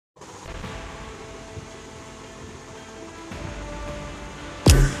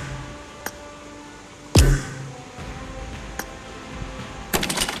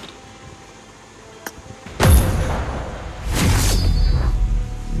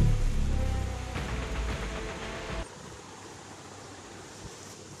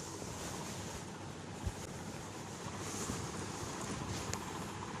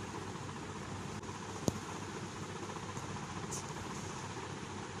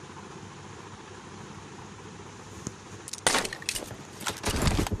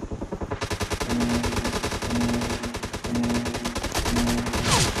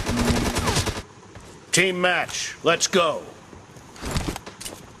Team match. Let's go.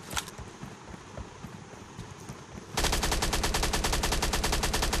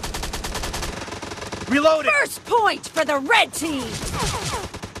 Reloading! First point for the red team!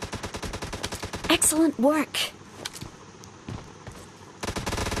 Excellent work.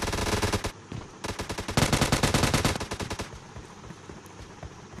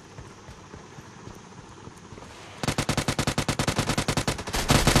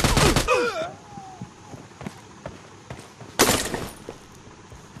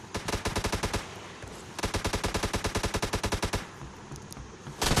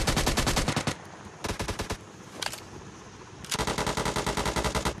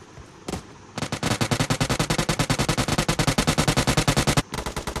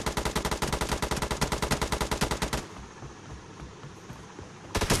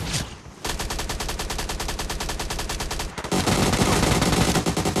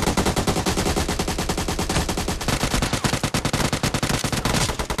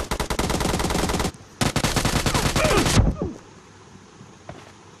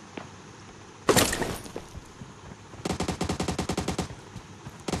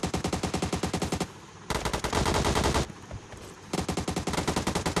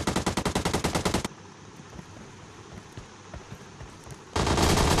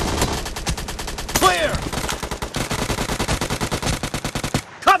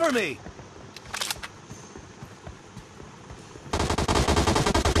 Cover me!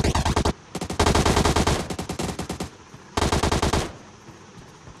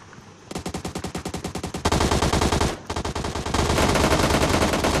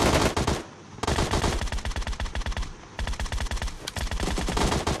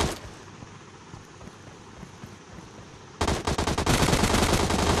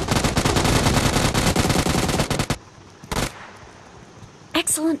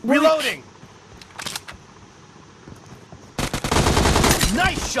 Excellent work. Reloading!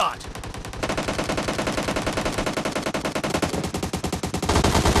 Nice shot!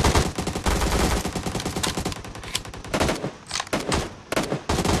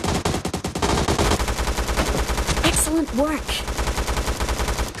 Excellent work.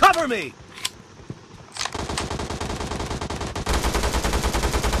 Cover me!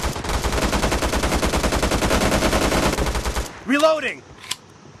 Reloading!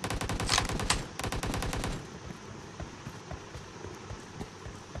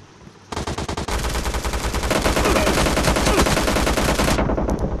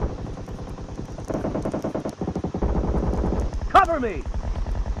 Cover me!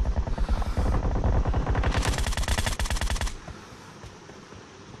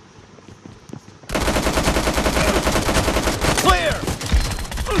 Clear!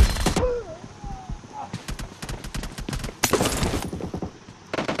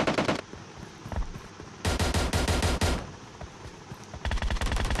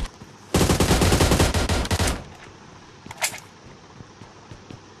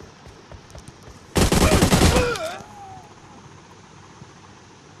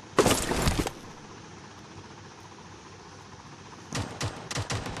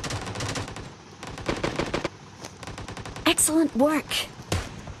 Excellent work.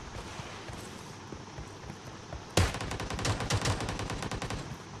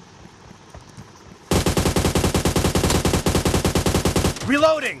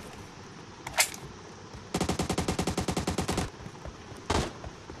 Reloading!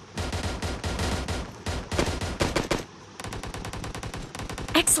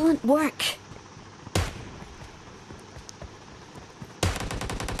 Excellent work.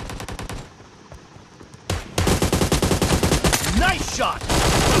 Nice shot!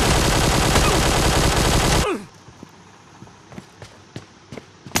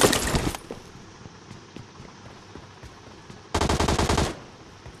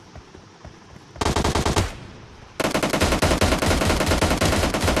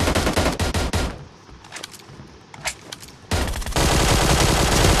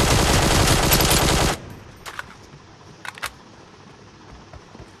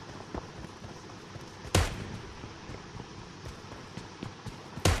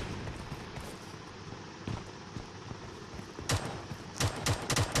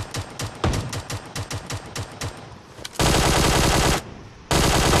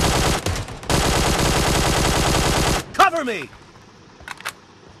 Cover me!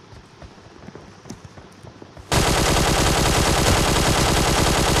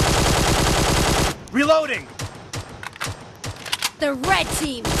 Reloading! The red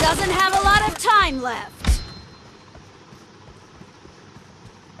team doesn't have a lot of time left.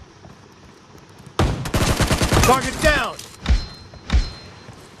 Target down!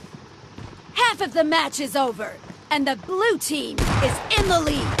 Have Half of the match is over, and the blue team is in the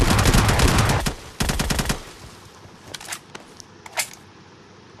lead.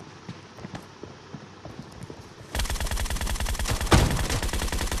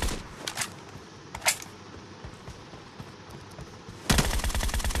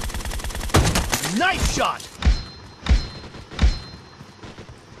 Nice shot!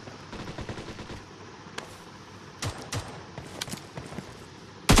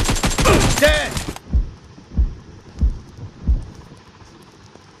 Dead!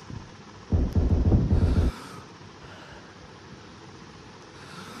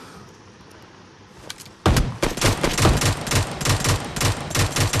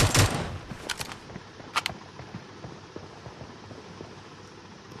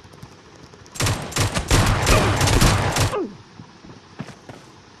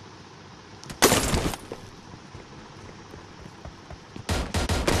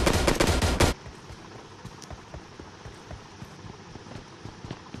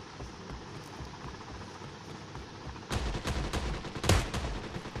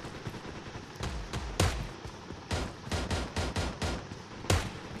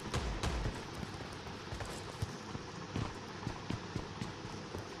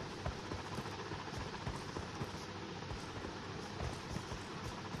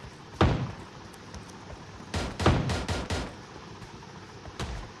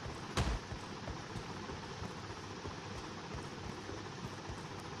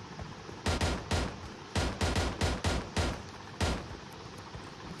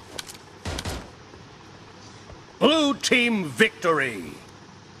 Blue team victory!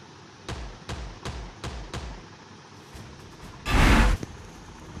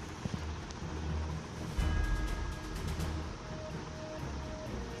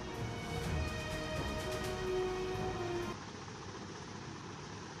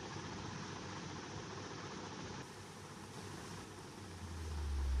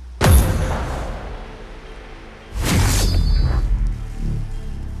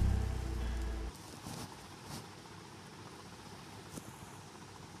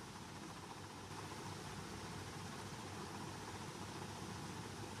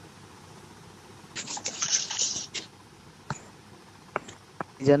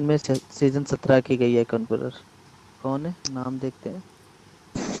 Season 17 की गई है conqueror. कौन है? नाम देखते हैं।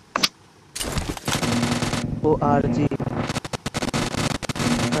 ORG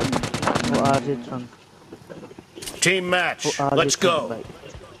trunk. Team match, let's go!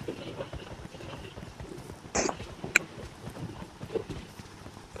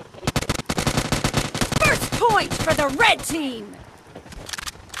 First point for the red team!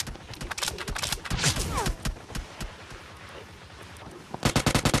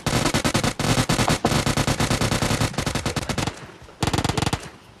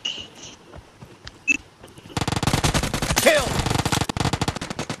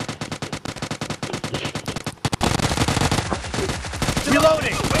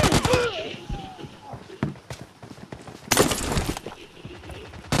 Reloading!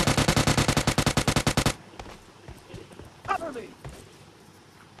 Cover me!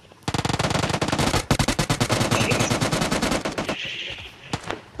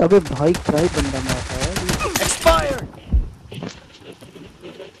 अबे भाई क्या ही बंदा मारता है। Expired!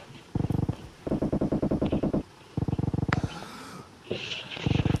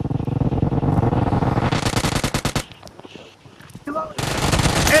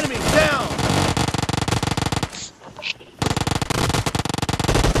 Enemy down!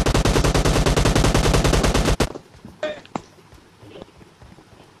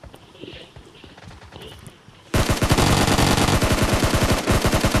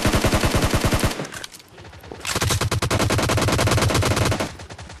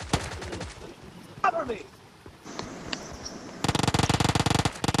 Cover me!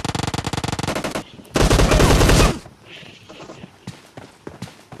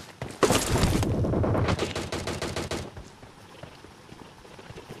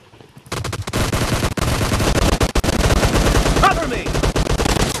 Cover me!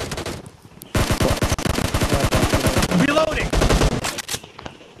 Reloading!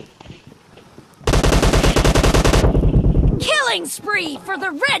 Killing spree for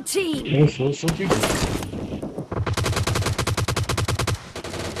the red team!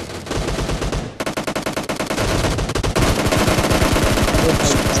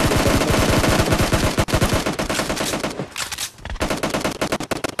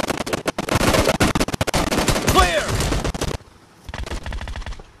 Clear!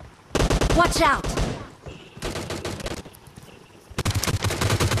 Watch out!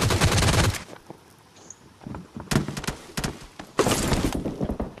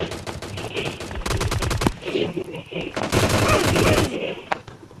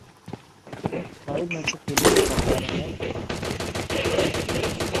 भाई मैं तो किल नहीं कर पा रहा हूँ।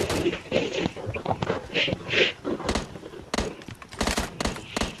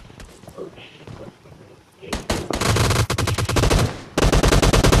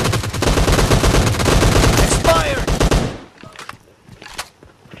 Expired!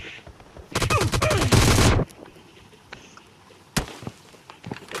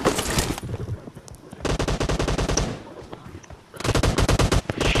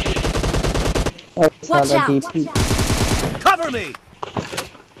 Watch साला out! DP Cover me!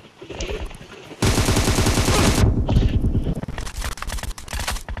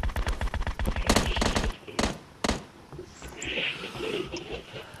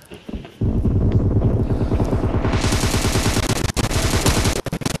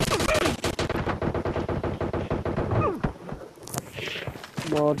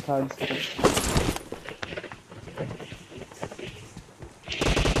 बहुत हार्ड से।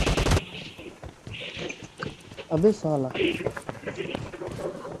 अबे साला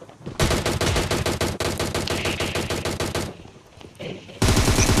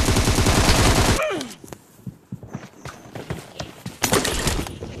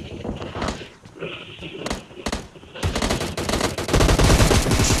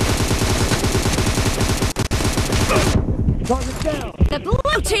Target down! The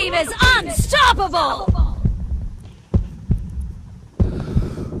blue team is unstoppable!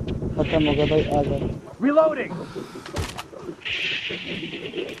 खत्म हो गया भाई, आ गए। Reloading!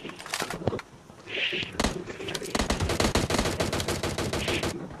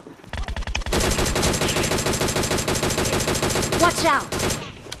 Watch out!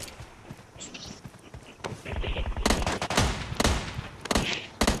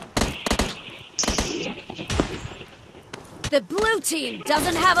 The blue team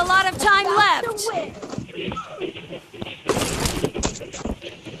doesn't have a lot of time left.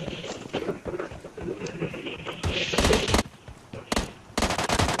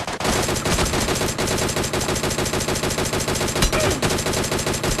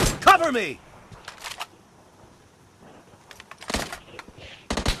 Cover me!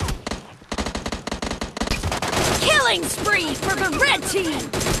 Killing spree for the red team!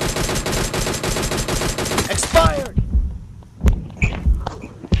 Expired!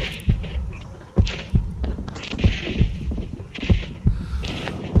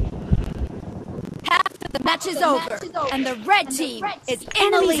 The match is over, and the red team is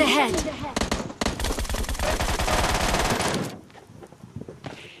enemies ahead.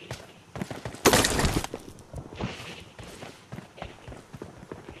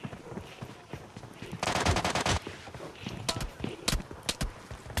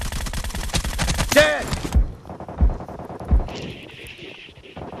 Dead!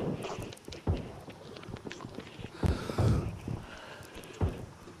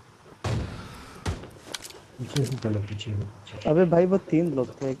 अबे भाई वो 3 लोग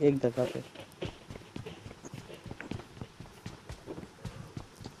थे एक जगह पे।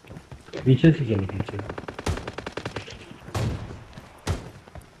 पीछे से चलो पीछे।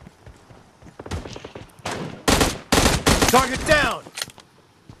 Target down!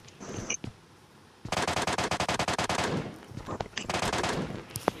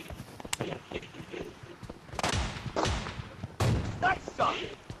 Nice shot!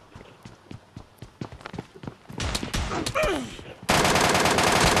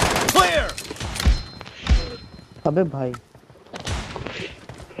 Clear! अबे भाई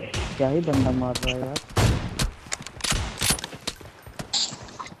क्या ही बंदा मार रहा है यार।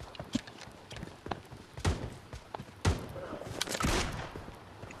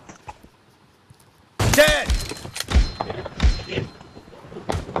 Dead!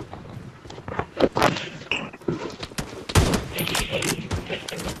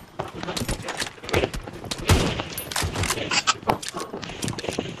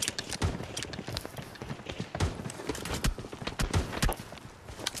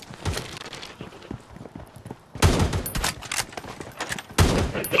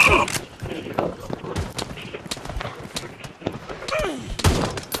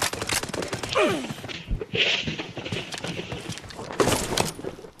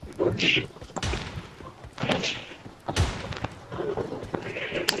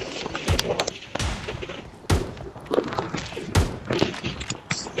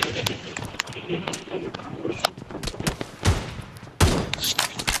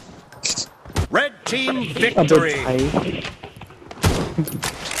 Red team अबे victory! भाई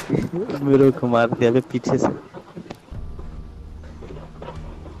मेरे को मार दिया अबे पीछे से।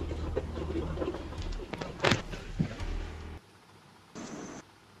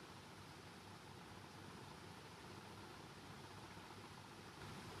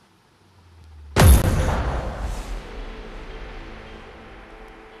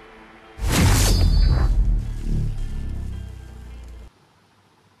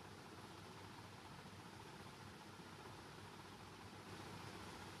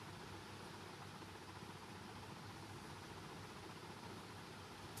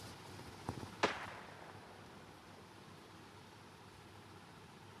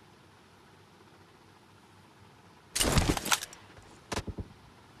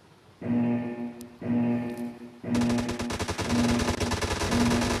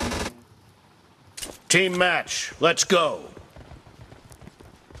 Team match. Let's go.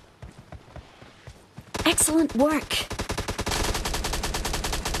 Excellent work.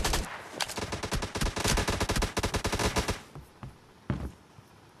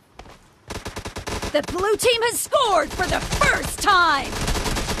 The blue team has scored for the first time!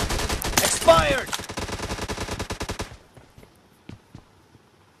 Expired!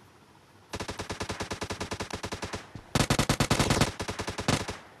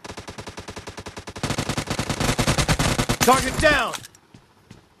 Target down!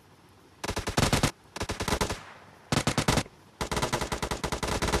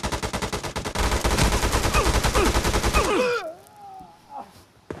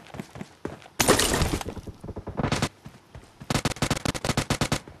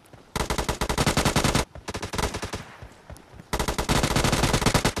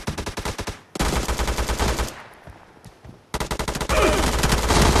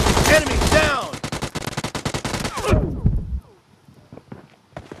 Enemy down!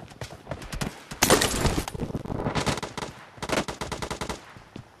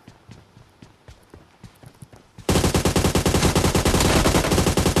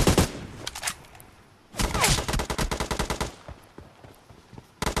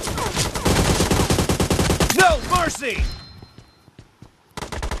 No mercy!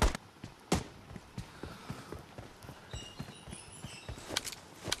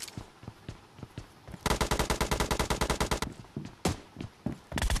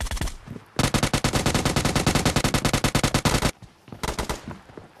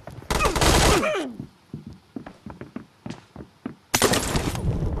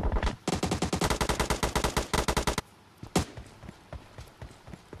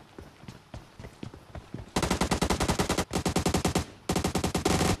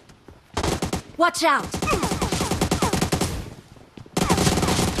 Watch out!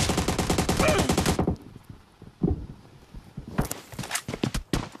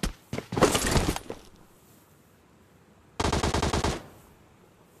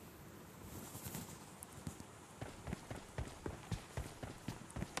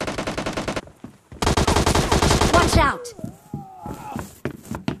 Watch out!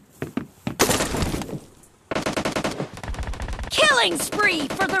 Killing spree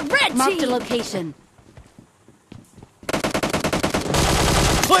for the red team! Marked a location.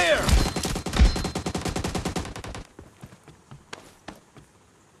 Clear!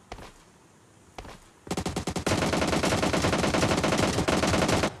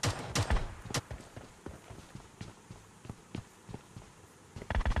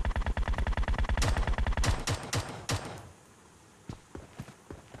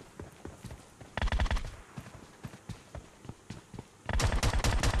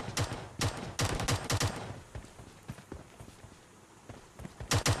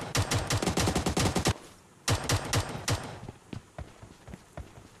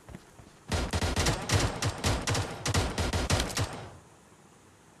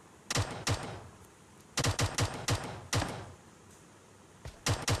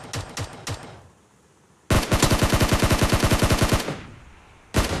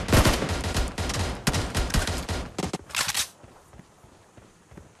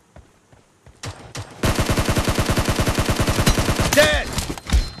 Dead!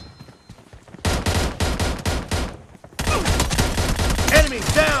 Enemy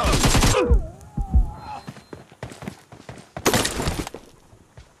down!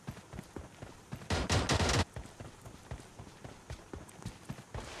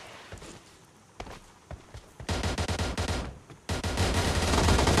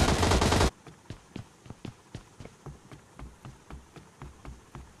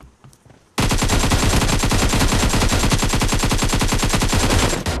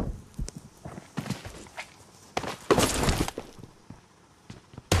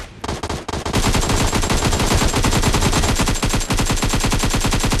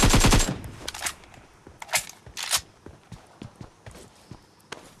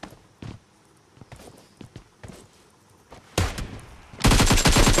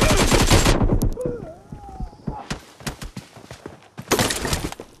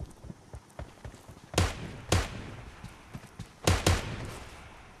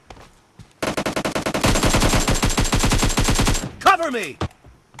 Cover me!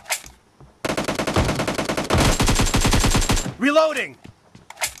 Reloading!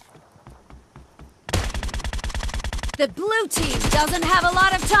 The blue team doesn't have a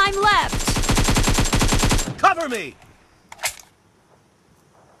lot of time left! Cover me!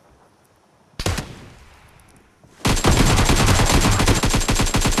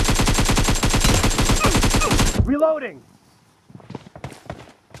 Reloading!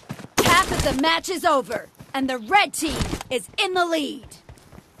 Half of The match is over, and the red team is in the lead.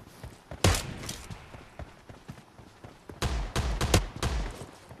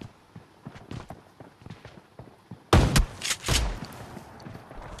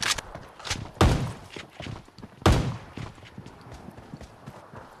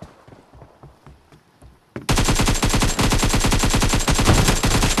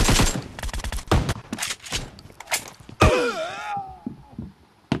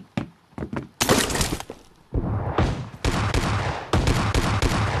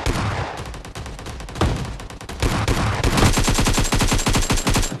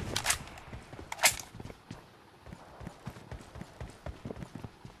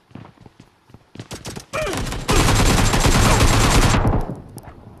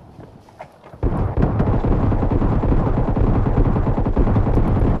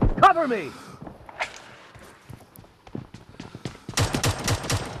 Cover me!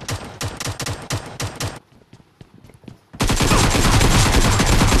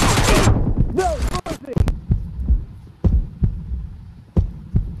 No mercy!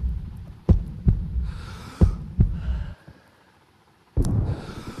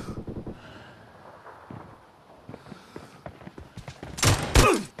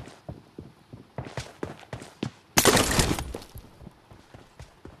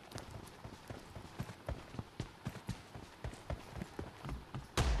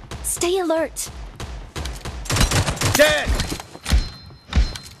 Stay alert. Dead!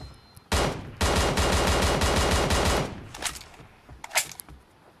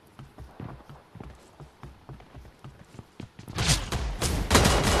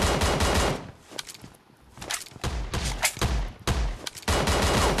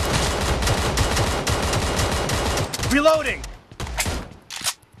 Reloading!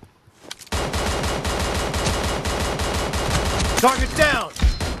 Target down!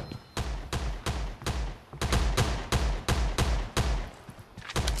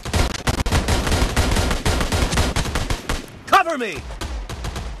 Cover me!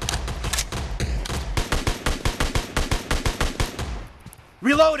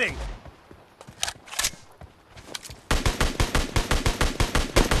 Reloading!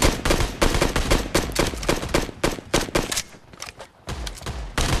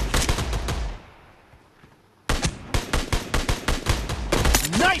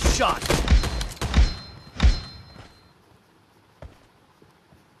 Nice shot!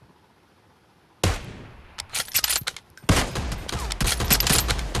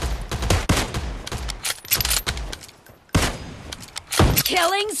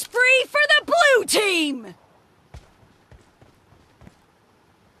 Killing spree for the blue team!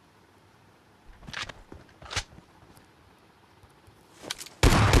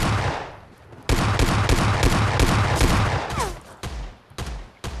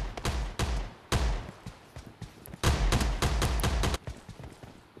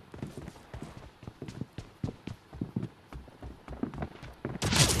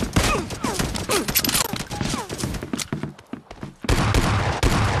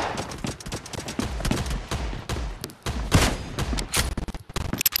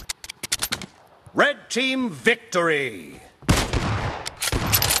 Red team victory!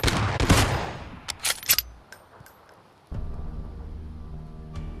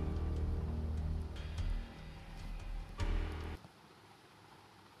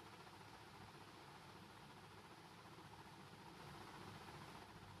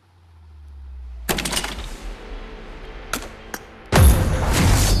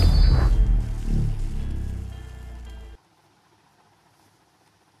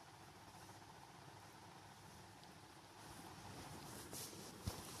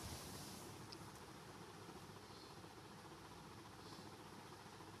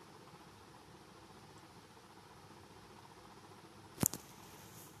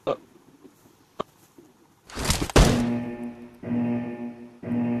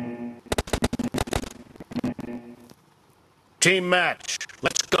 Team match,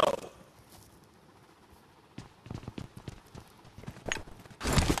 let's go.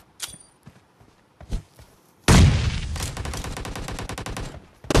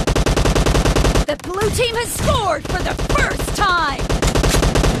 The blue team has scored for the first time!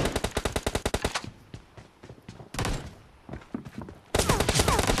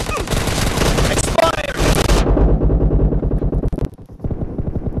 Expired!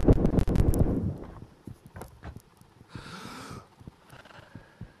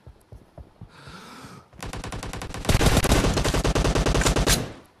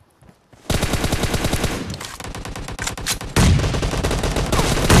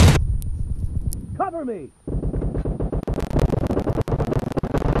 Cover me!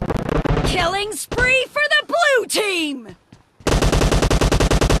 Killing spree for the blue team!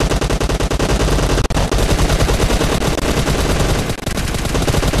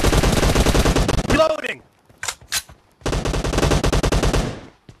 Reloading!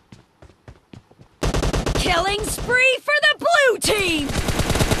 Killing spree for the blue team!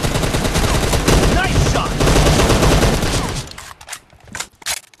 Nice shot!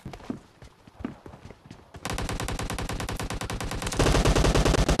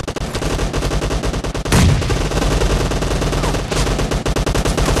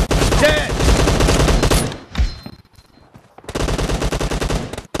 Dead!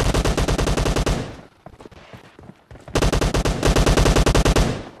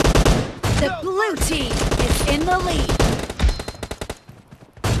 The blue team is in the lead.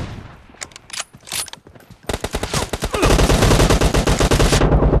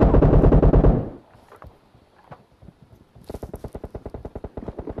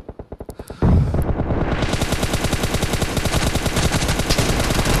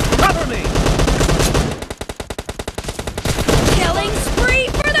 Cover me! Killing spree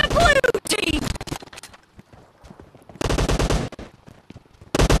for the blue team!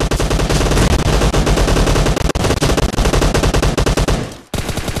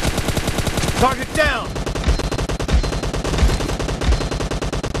 Target down!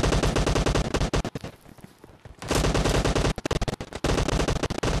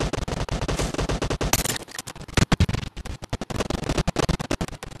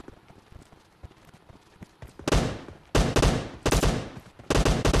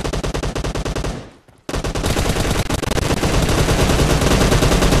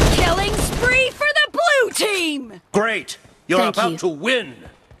 Killing spree for the blue team! Great! You're Thank about you. to win!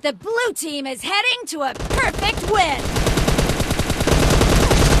 The blue team is heading to a perfect win!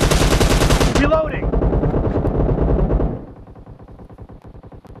 Reloading!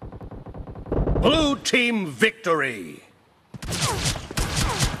 Blue team victory!